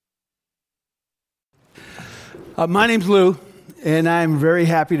My name's Lou, and I'm very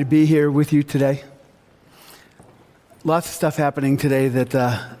happy to be here with you today. Lots of stuff happening today that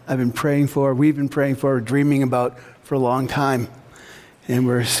I've been praying for, we've been praying for, dreaming about for a long time. And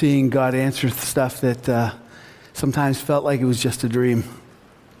we're seeing God answer stuff that sometimes felt like it was just a dream.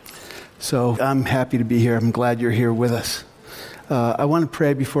 So I'm happy to be here. I'm glad you're here with us. I want to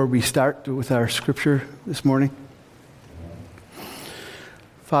pray before we start with our scripture this morning.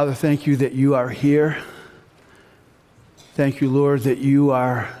 Father, thank you that you are here. Thank you, Lord, that you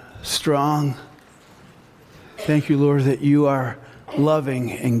are strong. Thank you, Lord, that you are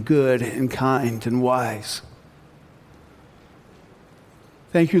loving and good and kind and wise.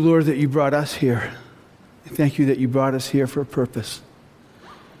 Thank you, Lord, that you brought us here. Thank you that you brought us here for a purpose,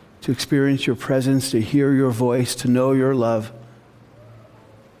 to experience your presence, to hear your voice, to know your love.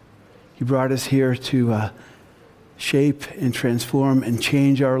 You brought us here to shape and transform and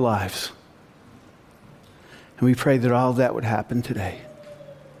change our lives. And we pray that all of that would happen today.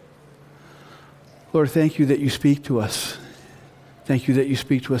 Lord, thank you that you speak to us. Thank you that you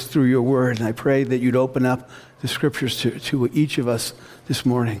speak to us through your word. And I pray that you'd open up the scriptures to each of us this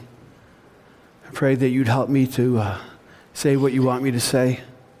morning. I pray that you'd help me to say what you want me to say,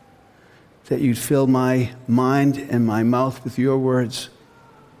 that you'd fill my mind and my mouth with your words.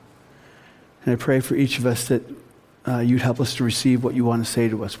 And I pray for each of us that you'd help us to receive what you want to say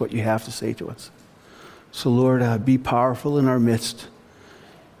to us, what you have to say to us. So, Lord, be powerful in our midst,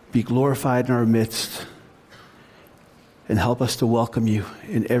 be glorified in our midst, and help us to welcome you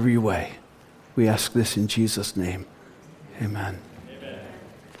in every way. We ask this in Jesus' name. Amen. Amen.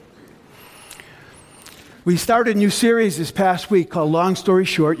 We started a new series this past week called Long Story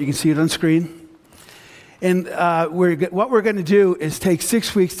Short. You can see it on screen. And what we're going to do is take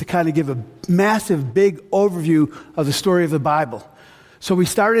 6 weeks to kind of give a massive, big overview of the story of the Bible. So we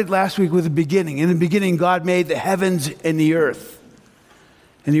started last week with the beginning. In the beginning, God made the heavens and the earth.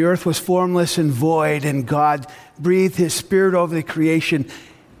 And the earth was formless and void, and God breathed his spirit over the creation.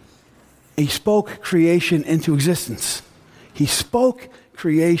 He spoke creation into existence. He spoke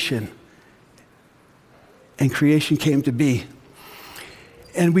creation, and creation came to be.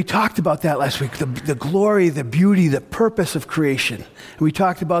 And we talked about that last week, the glory, the beauty, the purpose of creation. And we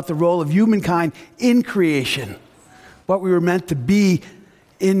talked about the role of humankind in creation, what we were meant to be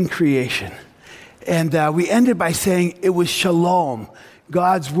in creation. And we ended by saying it was shalom,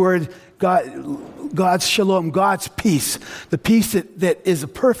 God's word, God's shalom, God's peace, the peace that is a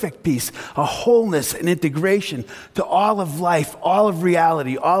perfect peace, a wholeness, an integration to all of life, all of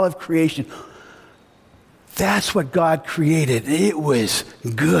reality, all of creation. That's what God created. It was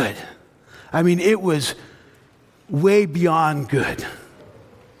good. I mean, it was way beyond good.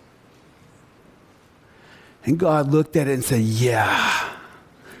 And God looked at it and said, yeah,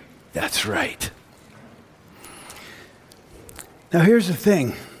 that's right. Now here's the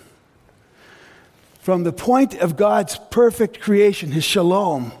thing. From the point of God's perfect creation, his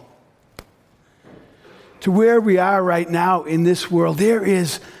shalom, to where we are right now in this world, there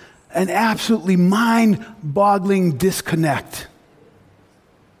is an absolutely mind-boggling disconnect.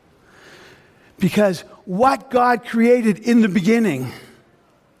 Because what God created in the beginning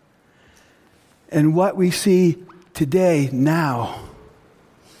and what we see today, now,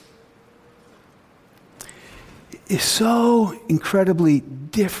 is so incredibly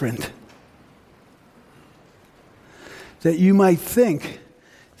different that you might think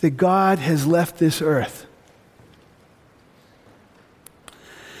that God has left this earth.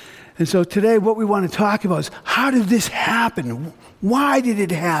 And so today what we want to talk about is, how did this happen? Why did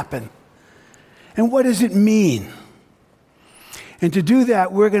it happen? And what does it mean? And to do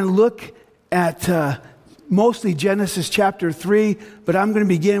that, we're going to look at mostly Genesis chapter 3, but I'm going to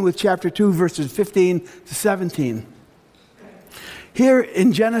begin with chapter 2, verses 15 to 17. Here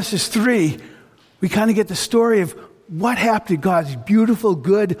in Genesis 3, we kind of get the story of what happened to God's beautiful,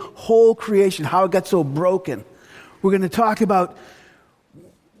 good, whole creation, how it got so broken. We're going to talk about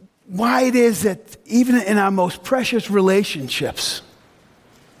why it is that even in our most precious relationships,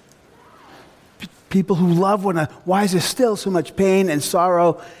 people who love one another, why is there still so much pain and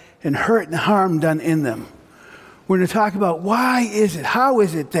sorrow and hurt and harm done in them? We're going to talk about how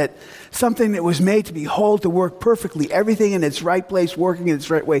is it that something that was made to be whole, to work perfectly, everything in its right place, working in its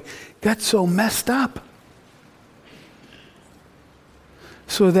right way, got so messed up.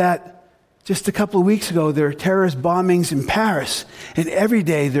 So that just a couple of weeks ago, there were terrorist bombings in Paris. And every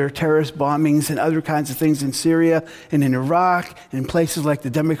day there are terrorist bombings and other kinds of things in Syria and in Iraq and in places like the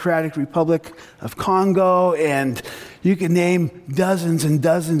Democratic Republic of Congo. And you can name dozens and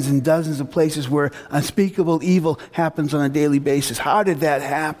dozens and dozens of places where unspeakable evil happens on a daily basis. How did that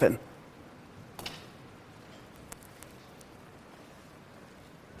happen?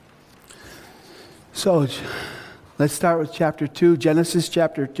 So let's start with chapter 2, Genesis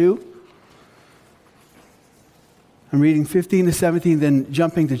chapter 2. I'm reading 15 to 17, then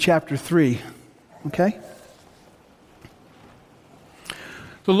jumping to chapter 3. Okay?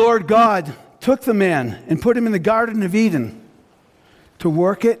 The Lord God took the man and put him in the Garden of Eden to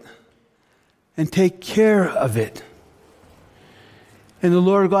work it and take care of it. And the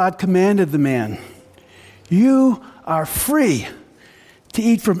Lord God commanded the man, "You are free to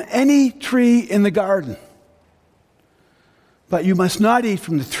eat from any tree in the garden, but you must not eat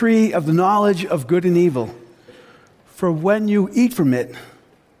from the tree of the knowledge of good and evil. For when you eat from it,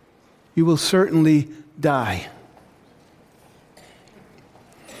 you will certainly die."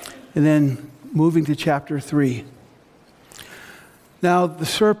 And then moving to chapter 3. Now the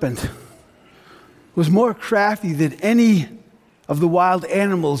serpent was more crafty than any of the wild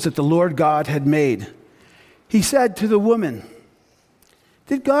animals that the Lord God had made. He said to the woman,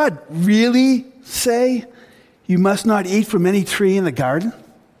 "Did God really say you must not eat from any tree in the garden?"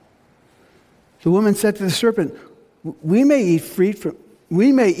 The woman said to the serpent, We may eat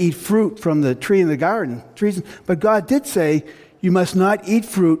fruit from the tree in the garden, but God did say you must not eat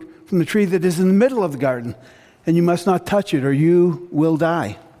fruit from the tree that is in the middle of the garden, and you must not touch it or you will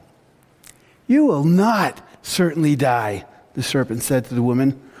die." "You will not certainly die," the serpent said to the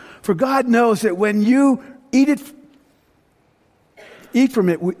woman, "for God knows that when you eat from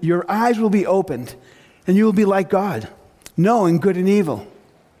it, your eyes will be opened, and you will be like God, knowing good and evil."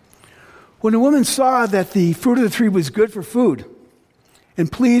 When the woman saw that the fruit of the tree was good for food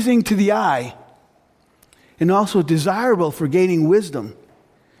and pleasing to the eye and also desirable for gaining wisdom,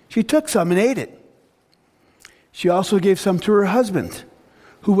 she took some and ate it. She also gave some to her husband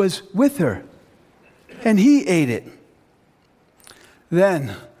who was with her, and he ate it.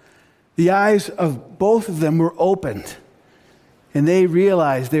 Then the eyes of both of them were opened, and they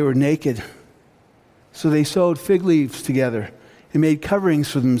realized they were naked. So they sewed fig leaves together and made coverings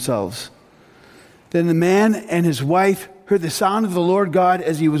for themselves. Then the man and his wife heard the sound of the Lord God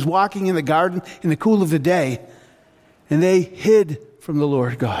as he was walking in the garden in the cool of the day, and they hid from the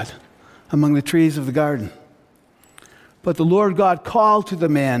Lord God among the trees of the garden. But the Lord God called to the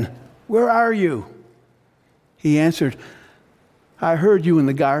man, "Where are you?" He answered, "I heard you in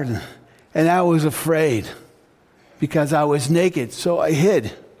the garden, and I was afraid because I was naked, so I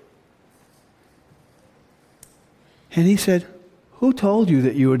hid." And he said, "Who told you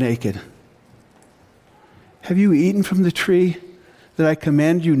that you were naked? Have you eaten from the tree that I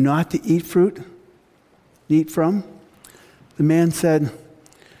commanded you not to eat from?" The man said,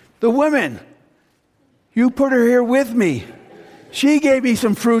 "The woman, you put her here with me. She gave me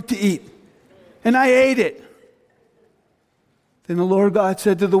some fruit to eat, and I ate it." Then the Lord God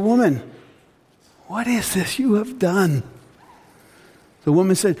said to the woman, "What is this you have done?" The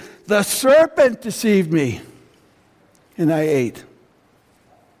woman said, "The serpent deceived me, and I ate."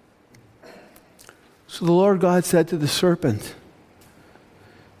 So the Lord God said to the serpent,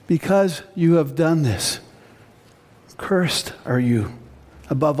 "Because you have done this, cursed are you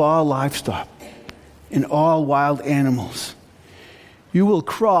above all livestock and all wild animals. You will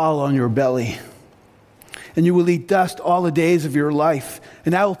crawl on your belly, and you will eat dust all the days of your life.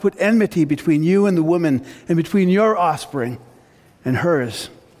 And I will put enmity between you and the woman, and between your offspring and hers.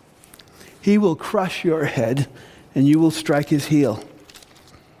 He will crush your head, and you will strike his heel."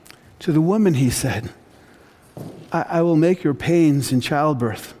 To the woman he said, I will make your pains in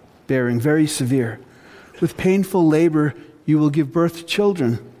childbirth bearing very severe. With painful labor you will give birth to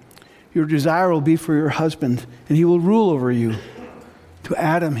children. Your desire will be for your husband, and he will rule over you." To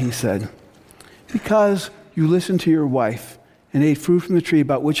Adam he said, "Because you listened to your wife and ate fruit from the tree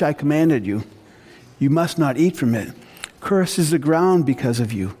about which I commanded you, you must not eat from it. Cursed is the ground because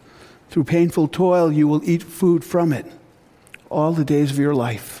of you. Through painful toil you will eat food from it all the days of your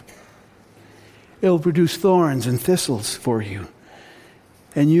life. It will produce thorns and thistles for you,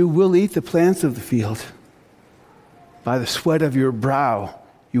 and you will eat the plants of the field. By the sweat of your brow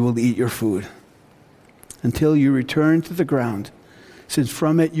you will eat your food, until you return to the ground, since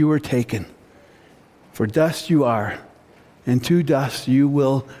from it you were taken. For dust you are, and to dust you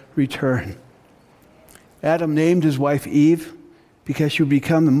will return." Adam named his wife Eve, because she would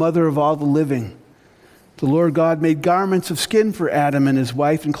become the mother of all the living. The Lord God made garments of skin for Adam and his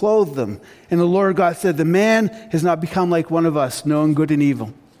wife and clothed them. And the Lord God said, "The man has not become like one of us, knowing good and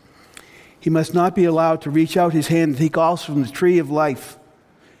evil. He must not be allowed to reach out his hand and take also from the tree of life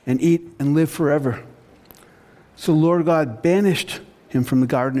and eat and live forever." So the Lord God banished him from the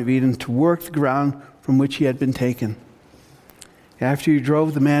Garden of Eden to work the ground from which he had been taken. After he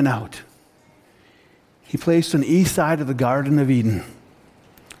drove the man out, he placed on the east side of the Garden of Eden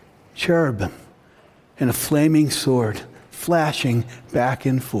cherubim and a flaming sword flashing back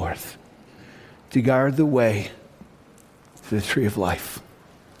and forth to guard the way to the tree of life.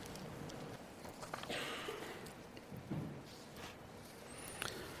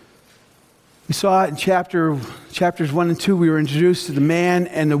 We saw it in chapters 1 and 2. We were introduced to the man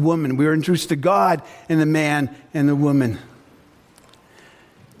and the woman. We were introduced to God and the man and the woman.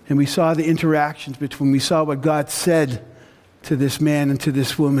 And we saw the interactions between. We saw what God said to this man and to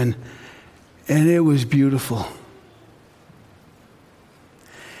this woman. And it was beautiful.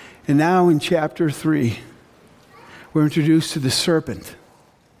 And now in chapter 3, we're introduced to the serpent.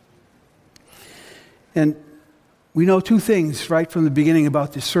 And we know two things right from the beginning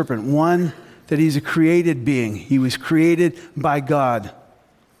about this serpent. One, that he's a created being. He was created by God.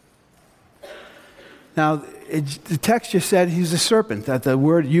 Now, the text just said he's a serpent. That the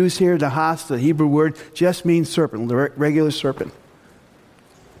word used here, nahas, the Hebrew word, just means serpent, the regular serpent.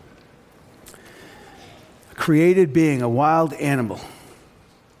 A created being, a wild animal.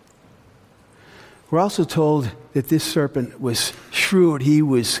 We're also told that this serpent was shrewd. He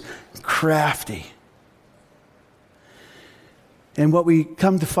was crafty. And what we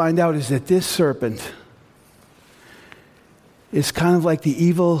come to find out is that this serpent is kind of like the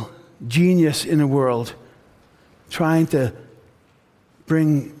evil genius in the world, trying to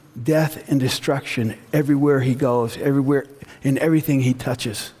bring death and destruction everywhere he goes, everywhere, in everything he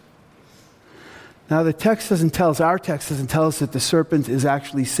touches. Now, the text doesn't tell us, our text doesn't tell us that the serpent is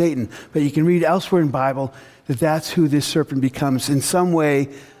actually Satan, but you can read elsewhere in the Bible that that's who this serpent becomes. In some way,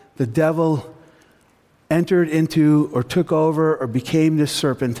 the devil entered into or took over or became this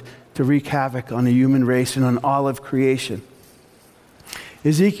serpent to wreak havoc on the human race and on all of creation.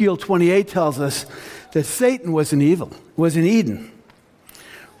 Ezekiel 28 tells us that Satan was in Eden.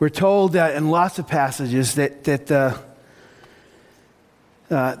 We're told that in lots of passages that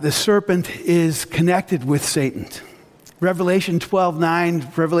the serpent is connected with Satan. Revelation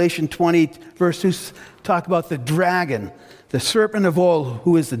 12:9, Revelation 20, verse 2 talk about the dragon, the serpent of old,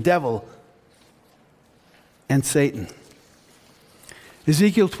 who is the devil and Satan.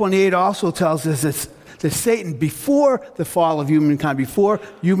 Ezekiel 28 also tells us that Satan, before the fall of humankind, before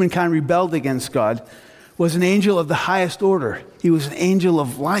humankind rebelled against God, was an angel of the highest order. He was an angel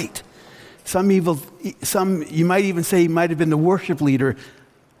of light. Some you might even say he might have been the worship leader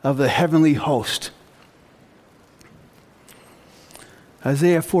of the heavenly host.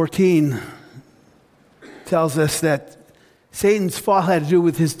 Isaiah 14 tells us that Satan's fall had to do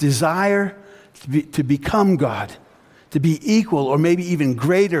with his desire to become God, to be equal or maybe even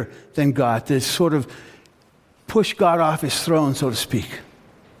greater than God, to sort of push God off his throne, so to speak.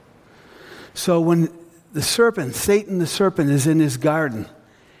 So when Satan the serpent is in his garden,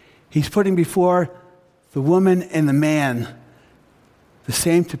 he's putting before the woman and the man the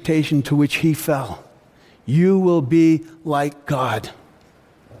same temptation to which he fell. You will be like God.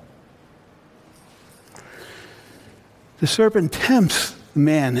 The serpent tempts the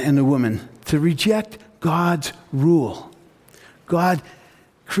man and the woman to reject God's rule. God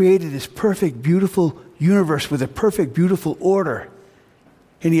created this perfect, beautiful universe with a perfect, beautiful order.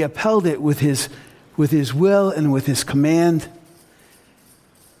 And he upheld it with his will and with his command.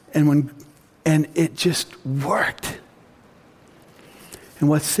 And it just worked. And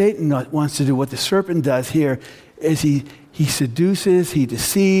what Satan wants to do, what the serpent does here, is he seduces, he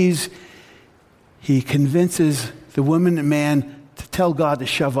deceives, he convinces the woman and man to tell God to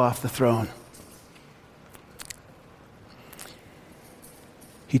shove off the throne.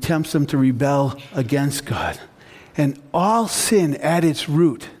 He tempts them to rebel against God. And all sin at its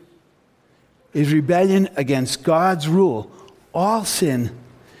root is rebellion against God's rule. All sin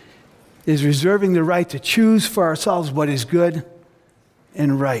is reserving the right to choose for ourselves what is good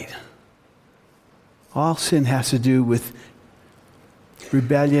and right. All sin has to do with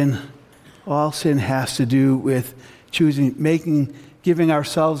rebellion. All sin has to do with giving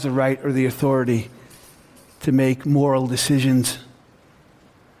ourselves the right or the authority to make moral decisions.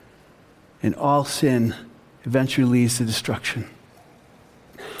 And all sin eventually leads to destruction.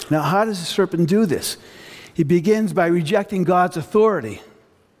 Now, how does the serpent do this? He begins by rejecting God's authority.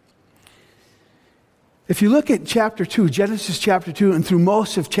 If you look at chapter 2, Genesis chapter 2, and through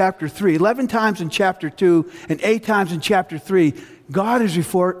most of chapter 3, 11 times in chapter 2 and 8 times in chapter 3, God is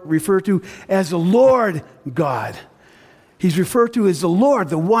referred to as the Lord God. He's referred to as the Lord,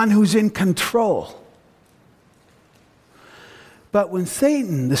 the one who's in control. But when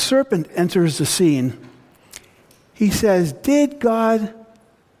Satan, the serpent, enters the scene, he says, did God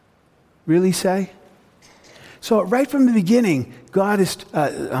really say? So right from the beginning,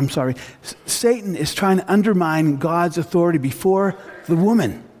 Satan is trying to undermine God's authority before the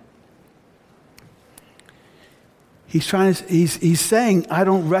woman. He's saying, I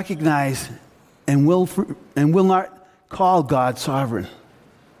don't recognize and will not call God sovereign.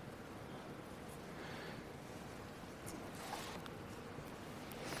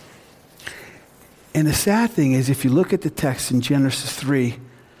 And the sad thing is, if you look at the text in Genesis 3,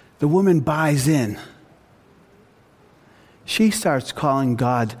 the woman buys in. She starts calling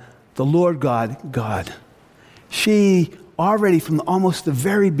God, the Lord God, God. She, already from almost the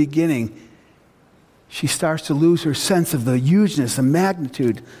very beginning, she starts to lose her sense of the hugeness, the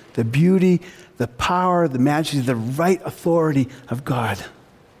magnitude, the beauty, the power, the majesty, the right authority of God.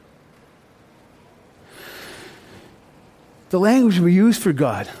 The language we use for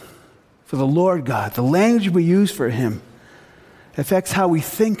God, for the Lord God, the language we use for Him, affects how we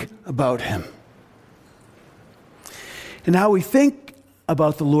think about Him. And how we think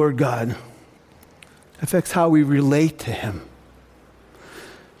about the Lord God affects how we relate to Him.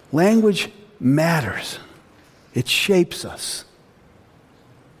 Language matters. It shapes us.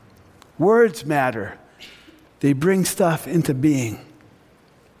 Words matter. They bring stuff into being.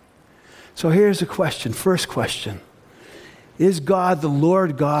 So here's a question. First question. Is God the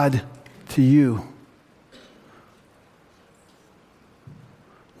Lord God to you?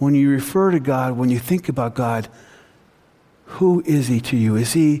 When you refer to God, when you think about God, who is He to you?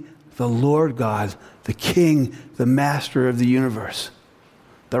 Is He the Lord God, the King, the Master of the universe,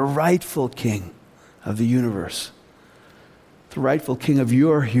 the rightful King of the universe, the rightful King of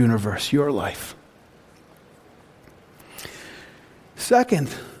your universe, your life?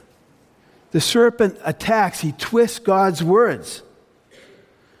 Second, the serpent attacks. He twists God's words,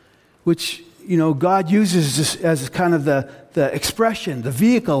 which, God uses this as kind of the expression, the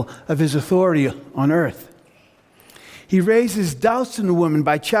vehicle of His authority on earth. He raises doubts in the woman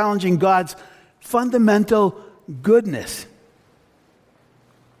by challenging God's fundamental goodness.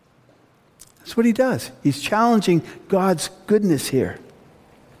 That's what He does. He's challenging God's goodness here.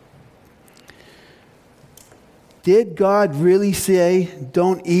 Did God really say,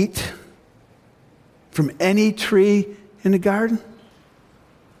 don't eat from any tree in the garden?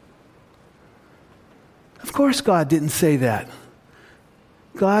 Of course God didn't say that.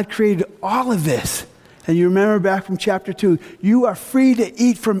 God created all of this. And you remember back from chapter 2, you are free to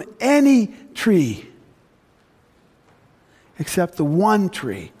eat from any tree except the one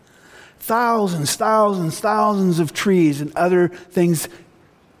tree. Thousands of trees and other things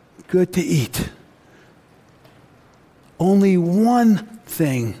good to eat. Only one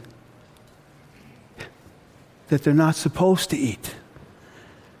thing that they're not supposed to eat.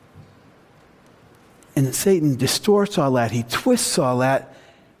 And Satan distorts all that. He twists all that.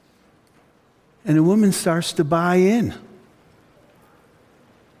 And the woman starts to buy in.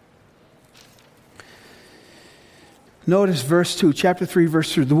 Notice verse 2, chapter 3,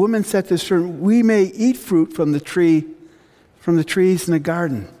 verse 2. The woman said to the serpent, we may eat fruit from the trees in the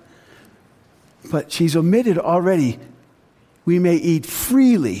garden. But she's omitted already, we may eat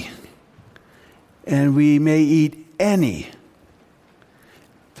freely, and we may eat any.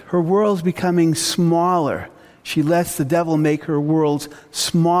 Her world's becoming smaller. She lets the devil make her worlds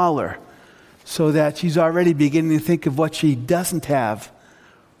smaller, so that she's already beginning to think of what she doesn't have,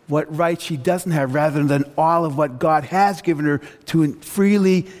 what rights she doesn't have, rather than all of what God has given her to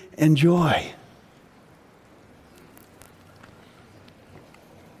freely enjoy.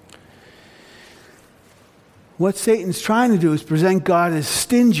 What Satan's trying to do is present God as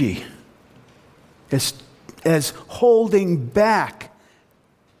stingy, as holding back.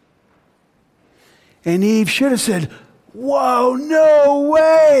 And Eve should have said, whoa, no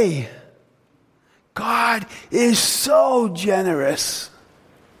way! God is so generous.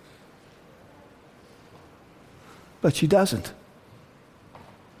 But she doesn't.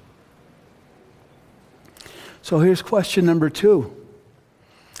 So here's question number 2.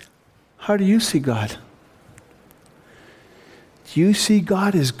 How do you see God? Do you see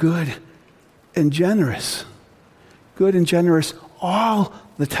God as good and generous? Good and generous all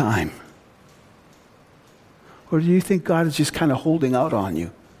the time? Or do you think God is just kind of holding out on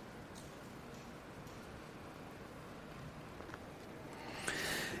you?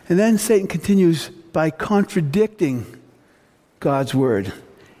 And then Satan continues by contradicting God's word.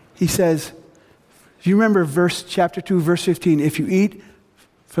 He says, do you remember chapter 2, verse 15? If you eat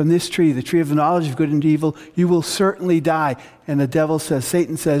from this tree, the tree of the knowledge of good and evil, you will certainly die. And the devil says,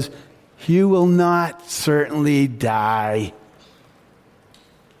 Satan says, you will not certainly die.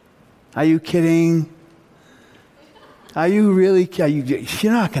 Are you kidding? Are you really?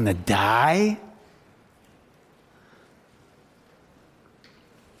 You're not going to die.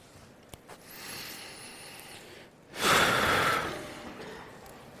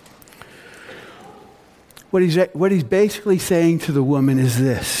 What he's basically saying to the woman is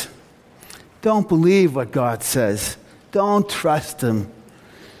this: don't believe what God says. Don't trust him.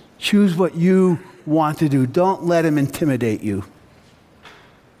 Choose what you want to do. Don't let him intimidate you.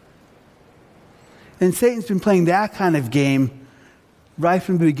 And Satan's been playing that kind of game right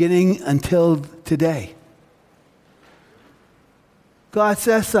from the beginning until today. God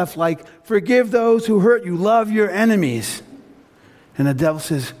says stuff like, forgive those who hurt you, love your enemies. And the devil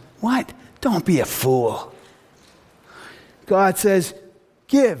says, what? Don't be a fool. God says,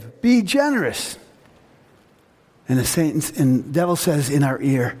 give, be generous. And the devil says in our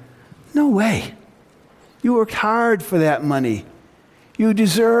ear, no way. You worked hard for that money. You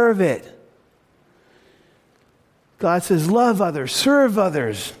deserve it. God says, love others, serve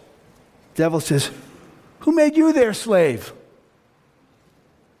others. Devil says, who made you their slave?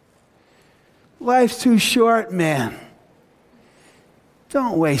 Life's too short, man.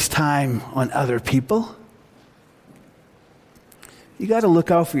 Don't waste time on other people. You got to look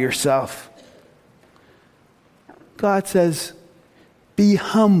out for yourself. God says, be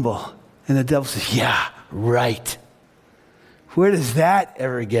humble. And the devil says, yeah, right. Where does that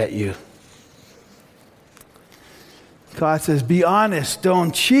ever get you? God says, be honest,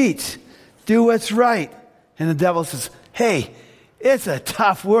 don't cheat, do what's right. And the devil says, hey, it's a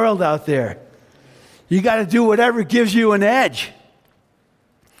tough world out there. You got to do whatever gives you an edge.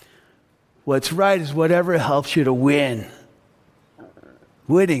 What's right is whatever helps you to win.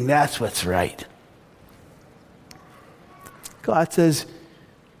 Winning, that's what's right. God says,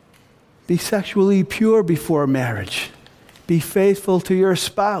 be sexually pure before marriage. Be faithful to your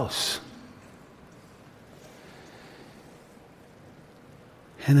spouse.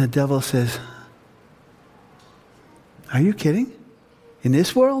 And the devil says, are you kidding? In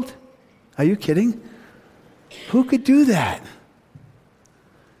this world? Are you kidding? Who could do that?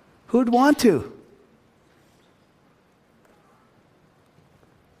 Who'd want to?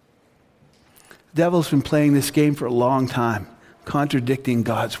 The devil's been playing this game for a long time, contradicting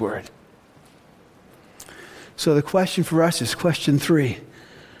God's word. So the question for us is question 3.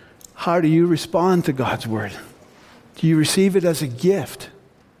 How do you respond to God's word? Do you receive it as a gift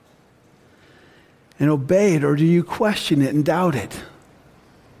and obey it, or do you question it and doubt it?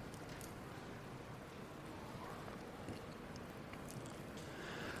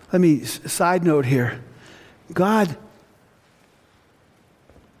 Let me side note here. God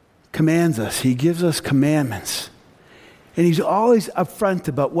commands us. He gives us commandments. And he's always upfront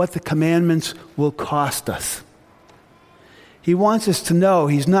about what the commandments will cost us. He wants us to know.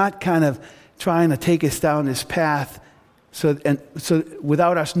 He's not kind of trying to take us down this path so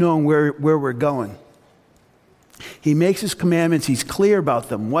without us knowing where we're going. He makes his commandments. He's clear about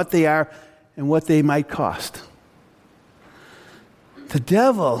them, what they are and what they might cost.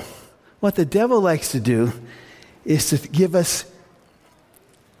 What the devil likes to do is to give us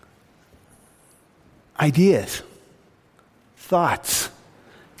ideas, thoughts,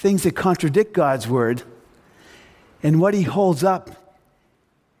 things that contradict God's word. And what he holds up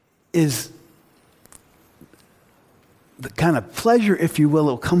is the kind of pleasure, if you will,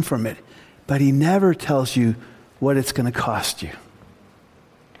 that will come from it. But he never tells you what it's going to cost you.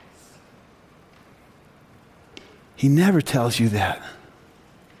 He never tells you that.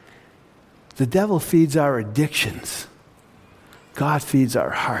 The devil feeds our addictions. God feeds our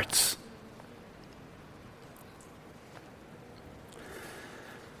hearts.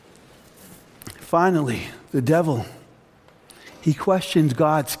 Finally, the devil, he questions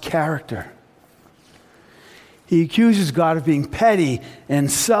God's character. He accuses God of being petty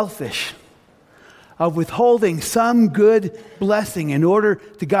and selfish, of withholding some good blessing in order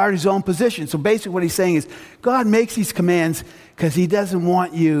to guard his own position. So basically what he's saying is, God makes these commands because he doesn't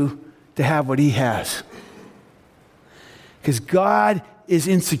want you to have what he has. Because God is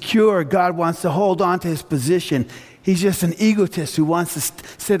insecure. God wants to hold on to his position. He's just an egotist who wants to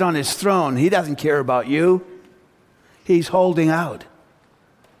sit on his throne. He doesn't care about you. He's holding out.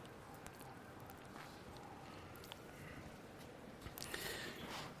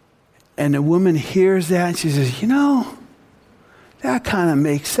 And the woman hears that and she says, that kind of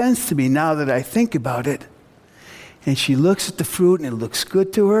makes sense to me now that I think about it. And she looks at the fruit and it looks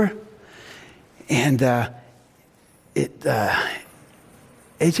good to her. And it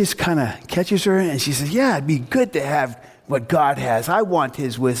just kind of catches her, and she says, yeah, it'd be good to have what God has. I want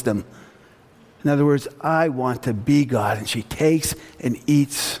his wisdom. In other words, I want to be God. And she takes and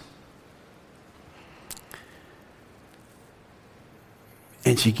eats.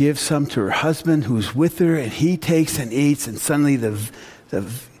 And she gives some to her husband who's with her, and he takes and eats, and suddenly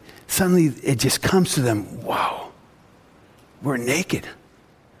suddenly it just comes to them, wow, we're naked.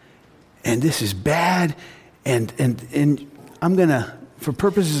 And this is bad, And I'm going to, for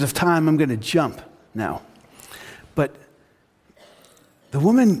purposes of time, I'm going to jump now. But the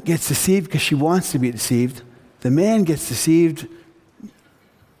woman gets deceived because she wants to be deceived. The man gets deceived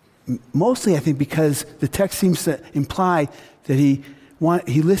mostly, I think, because the text seems to imply that he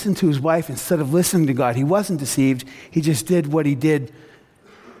listened to his wife instead of listening to God. He wasn't deceived. He just did what he did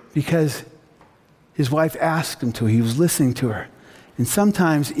because his wife asked him to. He was listening to her. And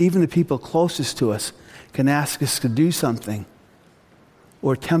sometimes even the people closest to us can ask us to do something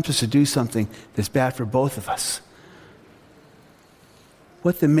or tempt us to do something that's bad for both of us.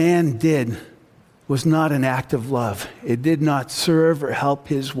 What the man did was not an act of love. It did not serve or help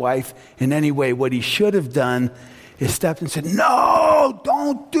his wife in any way. What he should have done is stepped and said, "No,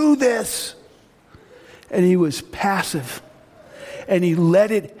 don't do this." And he was passive. And he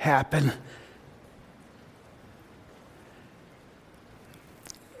let it happen.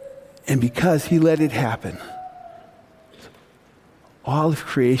 And because he let it happen, all of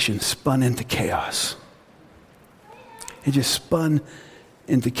creation spun into chaos. It just spun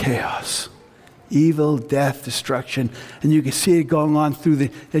into chaos. Evil, death, destruction. And you can see it going on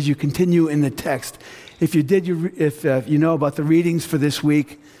as you continue in the text. If you know about the readings for this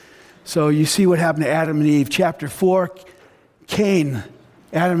week, so you see what happened to Adam and Eve. Chapter 4, Cain,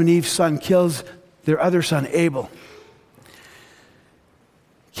 Adam and Eve's son, kills their other son, Abel.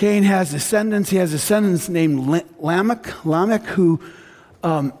 Cain has descendants. He has descendants named Lamech, who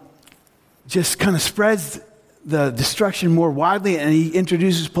just kind of spreads the destruction more widely, and he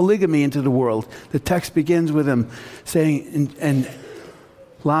introduces polygamy into the world. The text begins with him saying, and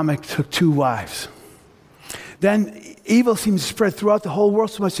Lamech took 2 wives. Then evil seems to spread throughout the whole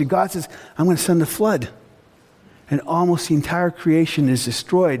world so much that God says, "I'm going to send a flood." And almost the entire creation is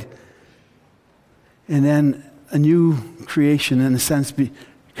destroyed. And then a new creation, in a sense,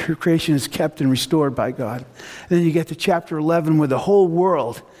 creation is kept and restored by God. And then you get to chapter 11 where the whole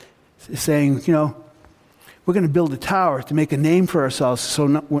world is saying, we're going to build a tower to make a name for ourselves so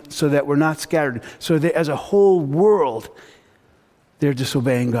that we're not scattered. So that as a whole world, they're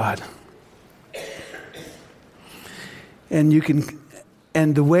disobeying God. And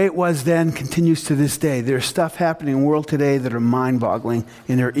the way it was then continues to this day. There's stuff happening in the world today that are mind-boggling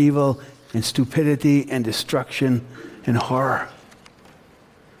in their evil and stupidity and destruction and horror.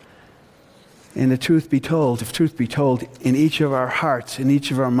 And if truth be told, in each of our hearts, in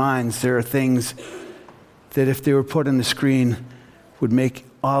each of our minds, there are things that if they were put on the screen would make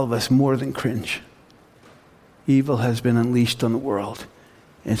all of us more than cringe. Evil has been unleashed on the world.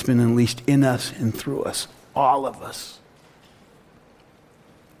 And it's been unleashed in us and through us, all of us.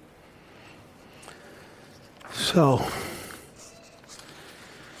 So,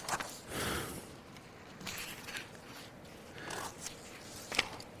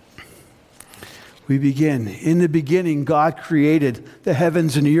 we begin. In the beginning, God created the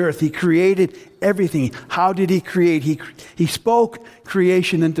heavens and the earth. He created everything. How did he create? He spoke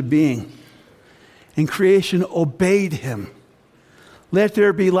creation into being. And creation obeyed him. Let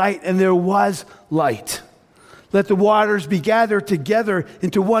there be light, and there was light. Let the waters be gathered together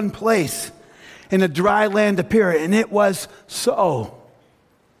into one place, and a dry land appear, and it was so.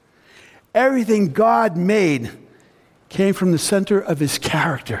 Everything God made came from the center of his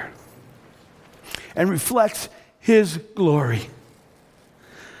character and reflects his glory.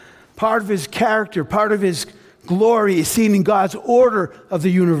 Part of his character, part of his glory is seen in God's order of the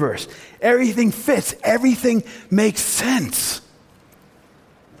universe. Everything fits. Everything makes sense.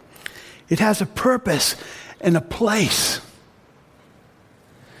 It has a purpose and a place.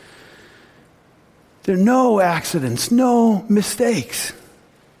 There are no accidents, no mistakes.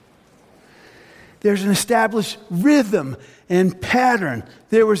 There's an established rhythm and pattern.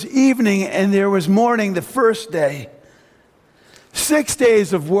 There was evening and there was morning the first day. 6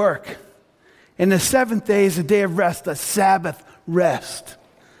 days of work. And the 7th day is a day of rest, a Sabbath rest.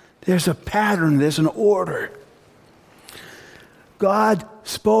 There's a pattern, there's an order. God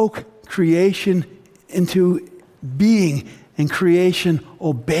spoke creation into being, and creation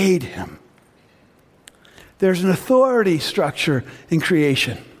obeyed him. There's an authority structure in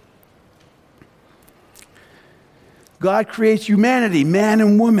creation. God creates humanity, man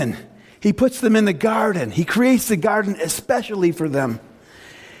and woman. He puts them in the garden. He creates the garden especially for them.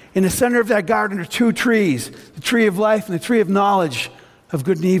 In the center of that garden are 2 trees, the tree of life and the tree of knowledge of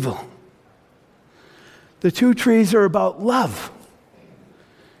good and evil. The 2 trees are about love.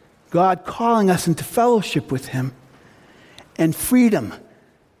 God calling us into fellowship with him, and freedom,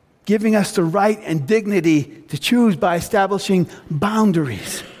 giving us the right and dignity to choose by establishing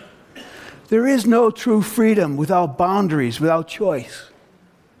boundaries. There is no true freedom without boundaries, without choice.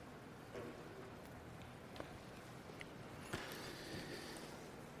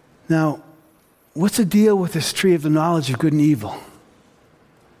 Now, what's the deal with this tree of the knowledge of good and evil?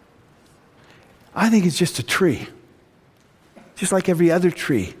 I think it's just a tree, just like every other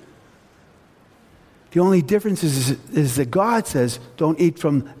tree. The only difference is that God says, don't eat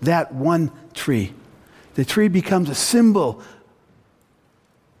from that one tree. The tree becomes a symbol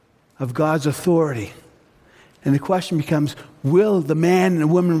of God's authority. And the question becomes, will the man and the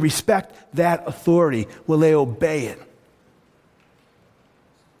woman respect that authority? Will they obey it?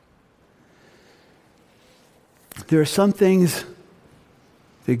 There are some things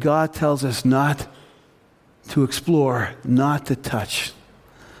that God tells us not to explore, not to touch.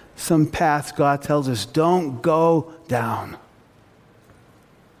 Some paths God tells us don't go down.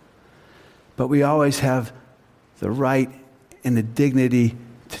 But we always have the right and the dignity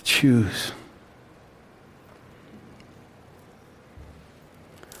to choose.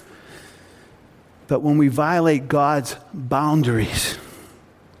 But when we violate God's boundaries,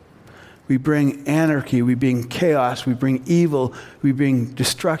 we bring anarchy, we bring chaos, we bring evil, we bring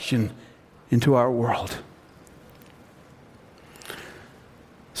destruction into our world.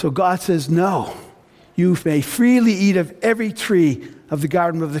 So God says, no, you may freely eat of every tree of the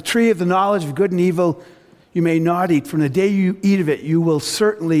garden, of the tree of the knowledge of good and evil, you may not eat. From the day you eat of it, you will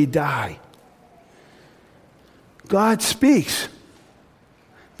certainly die. God speaks.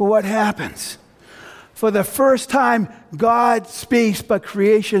 But what happens? For the first time, God speaks, but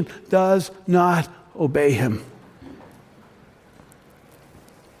creation does not obey him.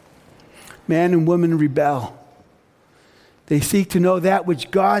 Man and woman rebel. They seek to know that which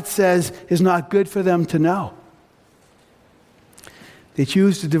God says is not good for them to know. They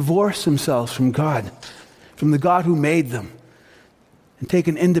choose to divorce themselves from God, from the God who made them, and take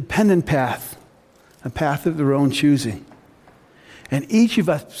an independent path, a path of their own choosing. And each of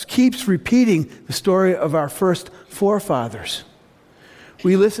us keeps repeating the story of our first forefathers.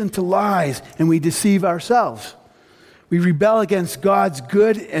 We listen to lies and we deceive ourselves. We rebel against God's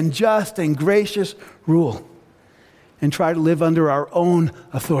good and just and gracious rule and try to live under our own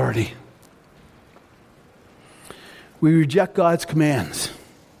authority. We reject God's commands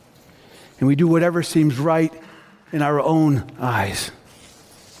and we do whatever seems right in our own eyes.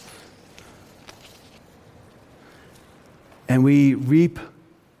 And we reap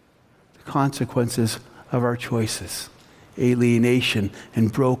the consequences of our choices. Alienation and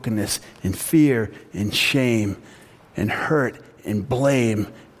brokenness and fear and shame and hurt and blame.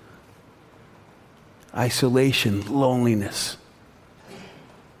 Isolation, loneliness.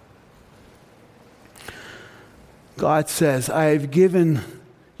 God says, I have given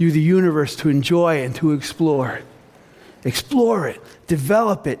you the universe to enjoy and to explore. Explore it,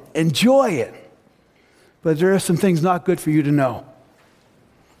 develop it, enjoy it. But there are some things not good for you to know.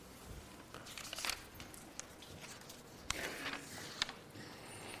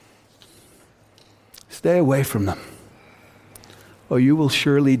 Stay away from them, or you will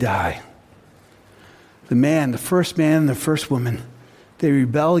surely die. The first man and the first woman, they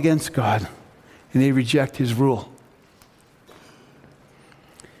rebel against God and they reject his rule.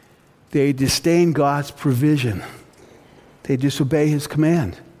 They disdain God's provision. They disobey his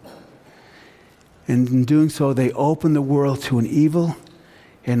command. And in doing so, they open the world to an evil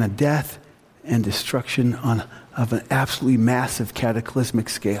and a death and destruction of an absolutely massive cataclysmic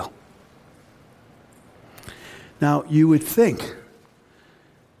scale. Now, you would think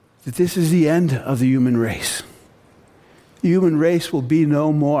that this is the end of the human race. The human race will be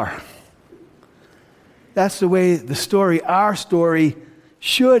no more. That's the way the story, our story,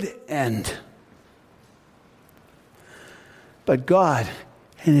 should end. But God,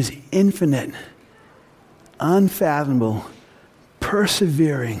 in his infinite, unfathomable,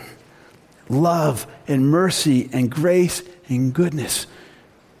 persevering love and mercy and grace and goodness,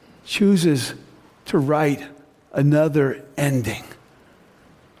 chooses to write another ending.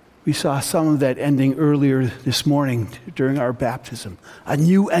 We saw some of that ending earlier this morning during our baptism. A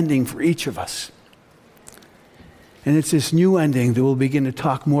new ending for each of us. And it's this new ending that we'll begin to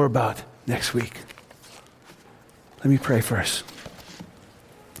talk more about next week. Let me pray first.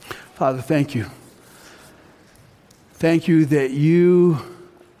 Father, thank you. Thank you that you're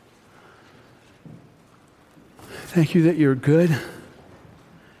good,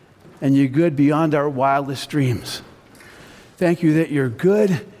 and you're good beyond our wildest dreams. Thank you that you're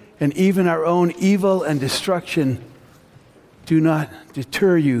good, and even our own evil and destruction do not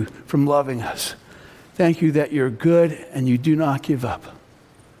deter you from loving us. Thank you that you're good and you do not give up.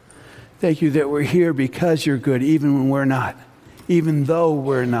 Thank you that we're here because you're good, even when we're not, even though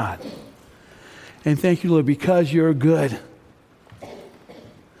we're not. And thank you, Lord, because you're good.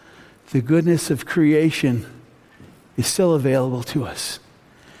 The goodness of creation is still available to us.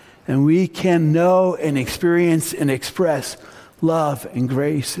 And we can know and experience and express love and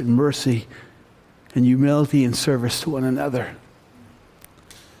grace and mercy and humility and service to one another.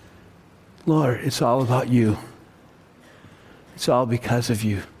 Lord, it's all about you. It's all because of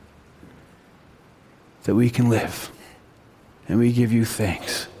you that we can live. And we give you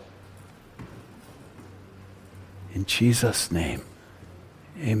thanks. In Jesus' name,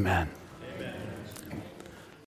 amen.